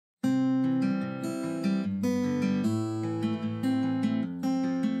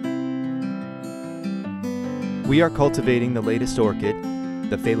We are cultivating the latest orchid,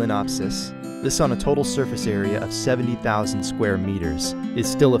 the Phalaenopsis. This, on a total surface area of 70,000 square meters,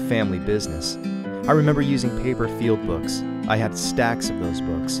 is still a family business. I remember using paper field books. I had stacks of those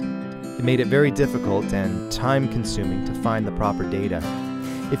books. It made it very difficult and time-consuming to find the proper data.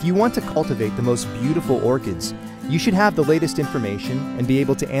 If you want to cultivate the most beautiful orchids, you should have the latest information and be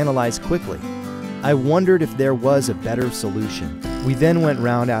able to analyze quickly. I wondered if there was a better solution. We then went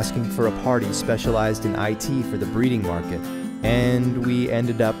round asking for a party specialized in IT for the breeding market, and we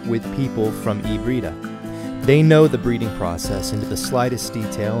ended up with people from E-Brida. They know the breeding process into the slightest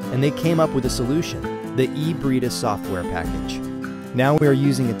detail, and they came up with a solution, the E-Brida software package. Now we are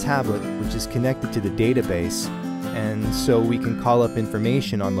using a tablet which is connected to the database, and so we can call up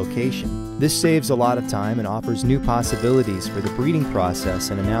information on location. This saves a lot of time and offers new possibilities for the breeding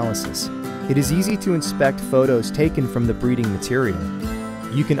process and analysis. It is easy to inspect photos taken from the breeding material.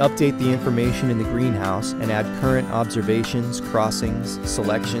 You can update the information in the greenhouse and add current observations, crossings,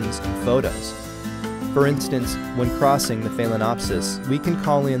 selections, and photos. For instance, when crossing the Phalaenopsis, we can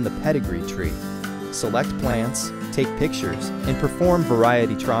call in the pedigree tree, select plants, take pictures, and perform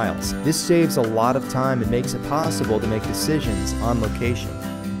variety trials. This saves a lot of time and makes it possible to make decisions on location.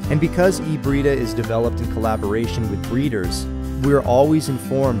 And because E-Brida is developed in collaboration with breeders, we are always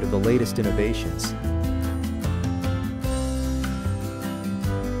informed of the latest innovations.